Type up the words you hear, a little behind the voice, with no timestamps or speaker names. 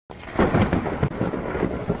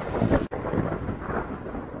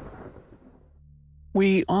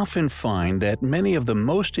We often find that many of the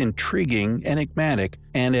most intriguing, enigmatic,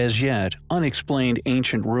 and as yet unexplained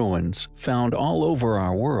ancient ruins found all over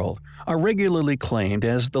our world are regularly claimed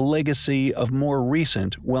as the legacy of more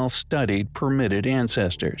recent, well-studied, permitted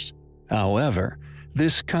ancestors. However,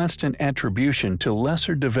 this constant attribution to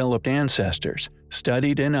lesser-developed ancestors,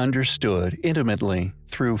 studied and understood intimately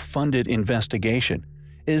through funded investigation,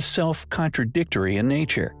 is self-contradictory in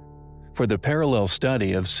nature. For the parallel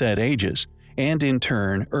study of said ages, and in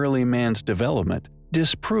turn early man's development,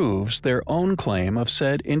 disproves their own claim of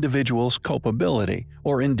said individual's culpability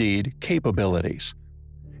or indeed capabilities.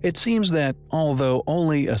 It seems that although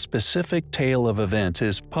only a specific tale of events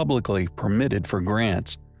is publicly permitted for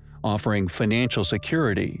grants, offering financial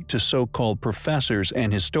security to so-called professors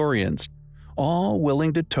and historians, all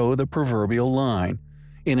willing to toe the proverbial line,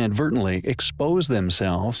 inadvertently expose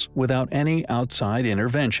themselves without any outside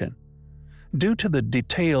intervention. Due to the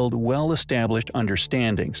detailed, well-established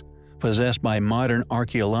understandings possessed by modern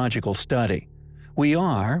archaeological study, we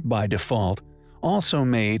are, by default, also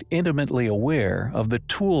made intimately aware of the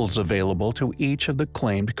tools available to each of the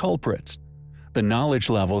claimed culprits, the knowledge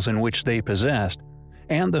levels in which they possessed,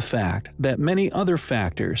 and the fact that many other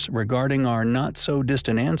factors regarding our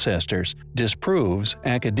not-so-distant ancestors disproves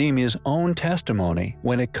academia's own testimony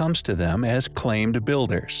when it comes to them as claimed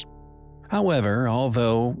builders. However,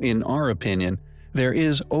 although, in our opinion, there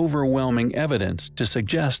is overwhelming evidence to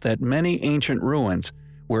suggest that many ancient ruins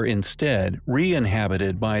were instead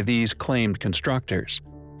re-inhabited by these claimed constructors,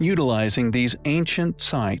 utilizing these ancient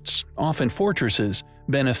sites, often fortresses,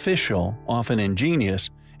 beneficial, often ingenious,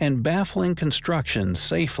 and baffling constructions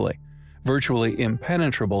safely, virtually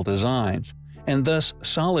impenetrable designs, and thus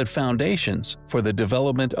solid foundations for the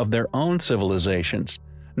development of their own civilizations,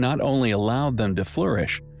 not only allowed them to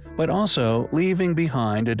flourish, but also leaving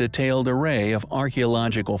behind a detailed array of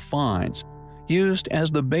archaeological finds, used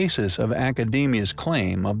as the basis of academia's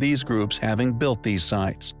claim of these groups having built these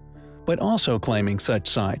sites, but also claiming such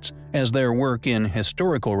sites as their work in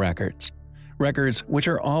historical records which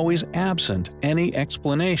are always absent any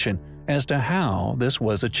explanation as to how this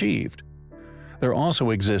was achieved. There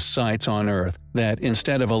also exist sites on Earth that,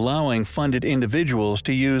 instead of allowing funded individuals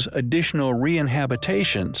to use additional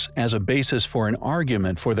re-inhabitations as a basis for an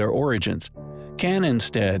argument for their origins, can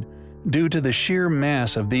instead, due to the sheer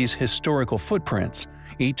mass of these historical footprints,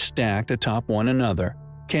 each stacked atop one another,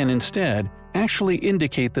 can instead actually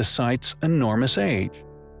indicate the site's enormous age.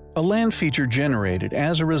 A land feature generated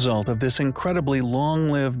as a result of this incredibly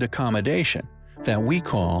long-lived accommodation that we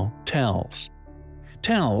call tells.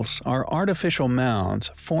 Tells are artificial mounds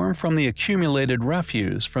formed from the accumulated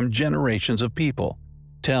refuse from generations of people.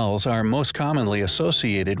 Tells are most commonly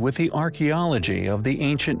associated with the archaeology of the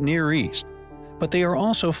ancient Near East, but they are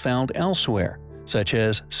also found elsewhere, such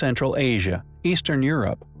as Central Asia, Eastern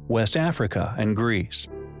Europe, West Africa, and Greece.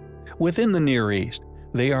 Within the Near East,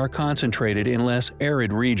 they are concentrated in less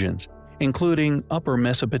arid regions, including Upper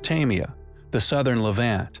Mesopotamia, the southern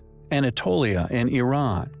Levant, Anatolia, and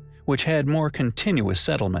Iran, which had more continuous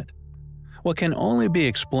settlement. What can only be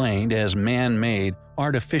explained as man-made,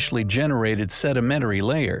 artificially generated sedimentary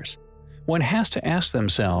layers, one has to ask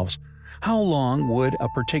themselves, how long would a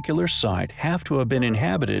particular site have to have been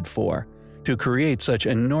inhabited for to create such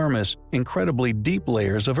enormous, incredibly deep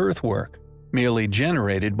layers of earthwork, merely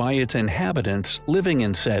generated by its inhabitants living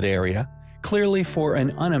in said area, clearly for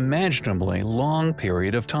an unimaginably long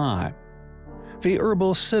period of time? The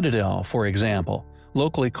Erbil Citadel, for example,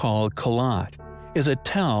 locally called Kalat, is a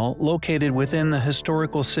tell located within the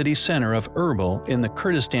historical city center of Erbil in the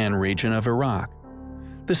Kurdistan region of Iraq.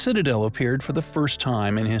 The citadel appeared for the first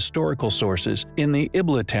time in historical sources in the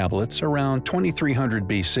Ibla tablets around 2300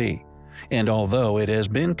 BC, and although it has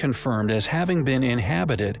been confirmed as having been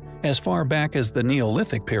inhabited as far back as the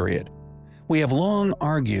Neolithic period, we have long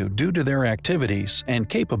argued due to their activities and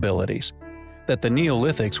capabilities that the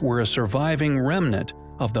Neolithics were a surviving remnant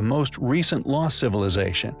of the most recent lost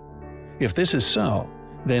civilization. If this is so,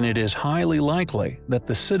 then it is highly likely that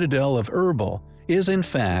the Citadel of Erbil is in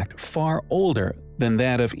fact far older than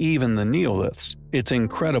that of even the Neoliths, its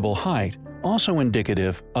incredible height also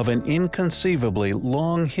indicative of an inconceivably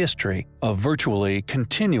long history of virtually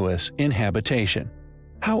continuous inhabitation.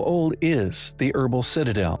 How old is the Erbil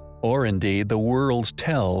Citadel, or indeed the world's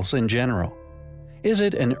tells in general? Is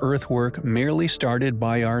it an earthwork merely started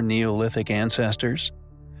by our Neolithic ancestors?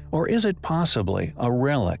 Or is it possibly a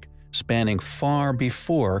relic spanning far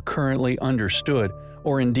before currently understood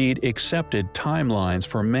or indeed accepted timelines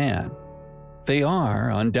for man? They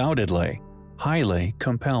are, undoubtedly, highly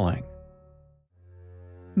compelling.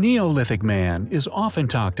 Neolithic man is often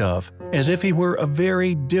talked of as if he were a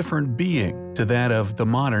very different being to that of the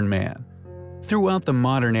modern man. Throughout the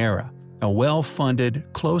modern era, a well-funded,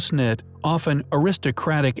 close-knit, often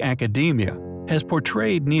aristocratic academia has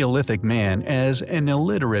portrayed Neolithic man as an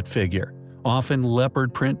illiterate figure, often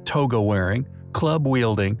leopard print toga-wearing,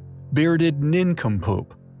 club-wielding, bearded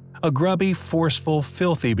nincompoop, a grubby, forceful,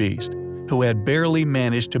 filthy beast who had barely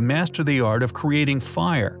managed to master the art of creating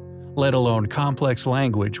fire, let alone complex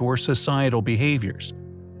language or societal behaviors.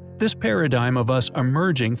 This paradigm of us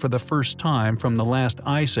emerging for the first time from the last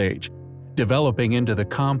ice age, developing into the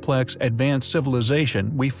complex, advanced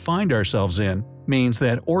civilization we find ourselves in, means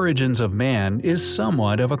that origins of man is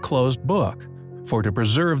somewhat of a closed book. For to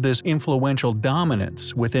preserve this influential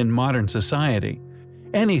dominance within modern society,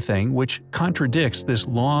 anything which contradicts this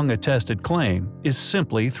long-attested claim is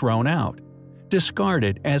simply thrown out,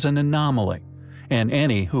 discarded as an anomaly, and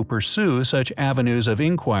any who pursue such avenues of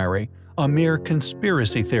inquiry a mere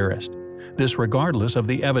conspiracy theorist, this regardless of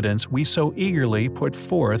the evidence we so eagerly put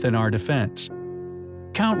forth in our defense.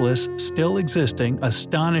 Countless still existing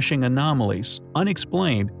astonishing anomalies,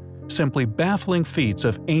 unexplained, simply baffling feats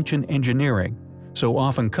of ancient engineering, so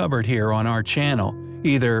often covered here on our channel,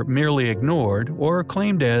 either merely ignored or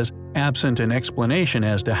claimed as absent an explanation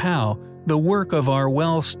as to how, the work of our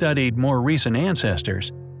well-studied more recent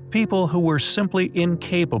ancestors, people who were simply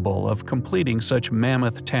incapable of completing such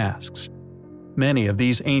mammoth tasks. Many of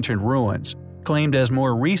these ancient ruins, claimed as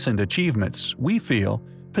more recent achievements, we feel,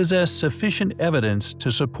 possess sufficient evidence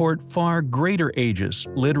to support far greater ages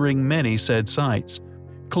littering many said sites,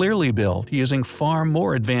 clearly built using far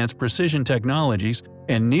more advanced precision technologies,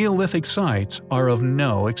 and Neolithic sites are of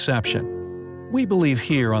no exception. We believe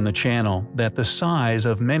here on the channel that the size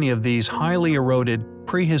of many of these highly eroded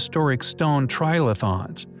prehistoric stone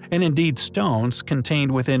trilithons, and indeed stones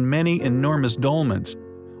contained within many enormous dolmens,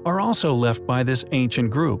 are also left by this ancient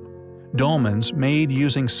group, dolmens made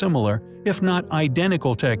using similar, if not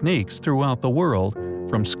identical techniques throughout the world,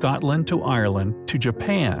 from Scotland to Ireland to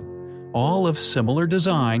Japan, all of similar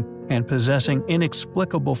design and possessing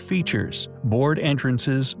inexplicable features, bored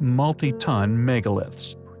entrances, multi-ton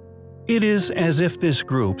megaliths. It is as if this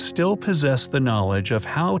group still possessed the knowledge of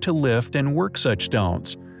how to lift and work such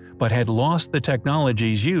stones, but had lost the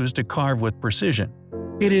technologies used to carve with precision.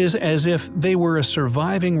 It is as if they were a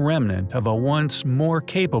surviving remnant of a once more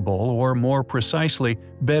capable or more precisely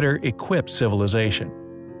better equipped civilization.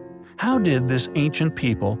 How did this ancient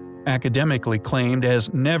people, academically claimed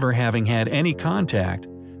as never having had any contact,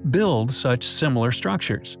 build such similar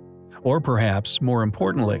structures? Or perhaps, more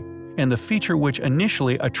importantly, and the feature which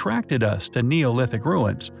initially attracted us to Neolithic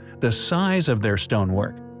ruins, the size of their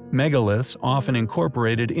stonework, megaliths often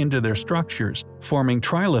incorporated into their structures, forming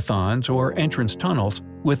trilithons or entrance tunnels,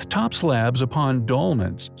 with top slabs upon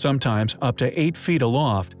dolmens, sometimes up to 8 feet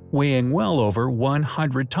aloft, weighing well over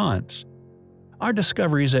 100 tons. Our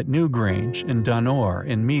discoveries at Newgrange and Donore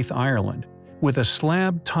in Meath, Ireland, with a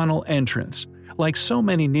slab tunnel entrance, like so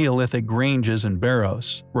many Neolithic granges and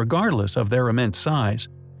barrows, regardless of their immense size,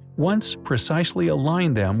 once precisely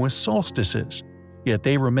aligned them with solstices, yet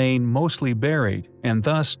they remain mostly buried and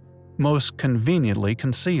thus most conveniently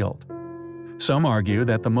concealed. Some argue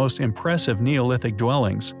that the most impressive Neolithic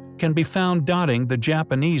dwellings can be found dotting the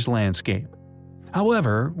Japanese landscape.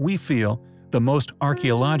 However, we feel the most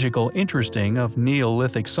archaeological interesting of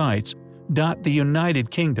Neolithic sites dot the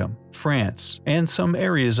United Kingdom, France, and some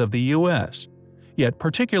areas of the US, yet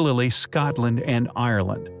particularly Scotland and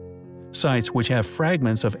Ireland. Sites which have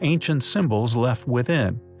fragments of ancient symbols left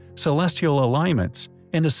within, celestial alignments,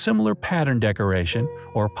 and a similar pattern decoration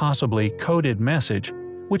or possibly coded message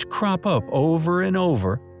which crop up over and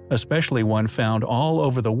over, especially one found all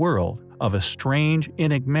over the world of a strange,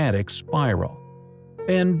 enigmatic spiral.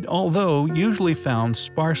 And although usually found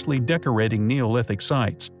sparsely decorating Neolithic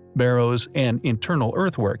sites, barrows, and internal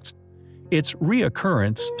earthworks, its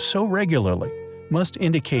reoccurrence so regularly must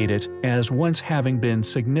indicate it as once having been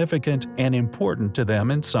significant and important to them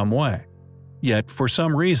in some way. Yet, for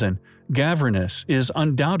some reason, Gavernus is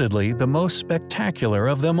undoubtedly the most spectacular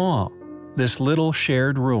of them all. This little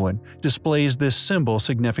shared ruin displays this symbol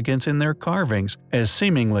significance in their carvings as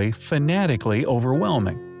seemingly fanatically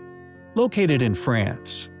overwhelming. Located in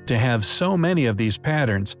France, to have so many of these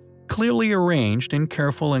patterns clearly arranged in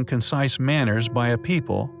careful and concise manners by a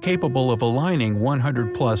people capable of aligning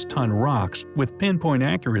 100-plus ton rocks with pinpoint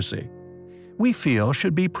accuracy, we feel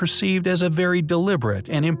should be perceived as a very deliberate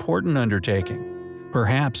and important undertaking,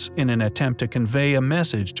 perhaps in an attempt to convey a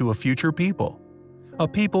message to a future people, a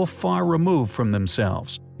people far removed from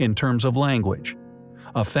themselves in terms of language,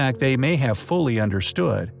 a fact they may have fully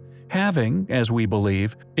understood having, as we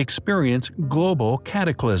believe, experienced global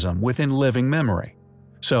cataclysm within living memory.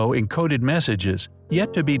 So encoded messages,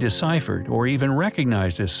 yet to be deciphered or even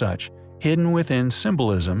recognized as such, hidden within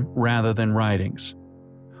symbolism rather than writings.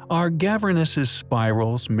 Are Gavrinis's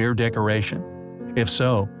spirals mere decoration? If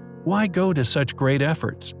so, why go to such great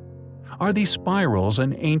efforts? Are these spirals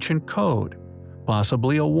an ancient code?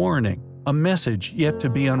 Possibly a warning, a message yet to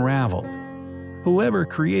be unraveled? Whoever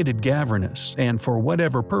created Gavrinis, and for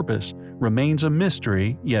whatever purpose, remains a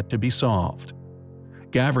mystery yet to be solved.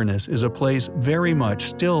 Gavrinis is a place very much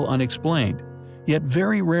still unexplained, yet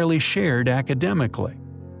very rarely shared academically.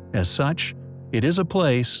 As such, it is a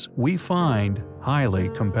place we find highly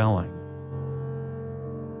compelling.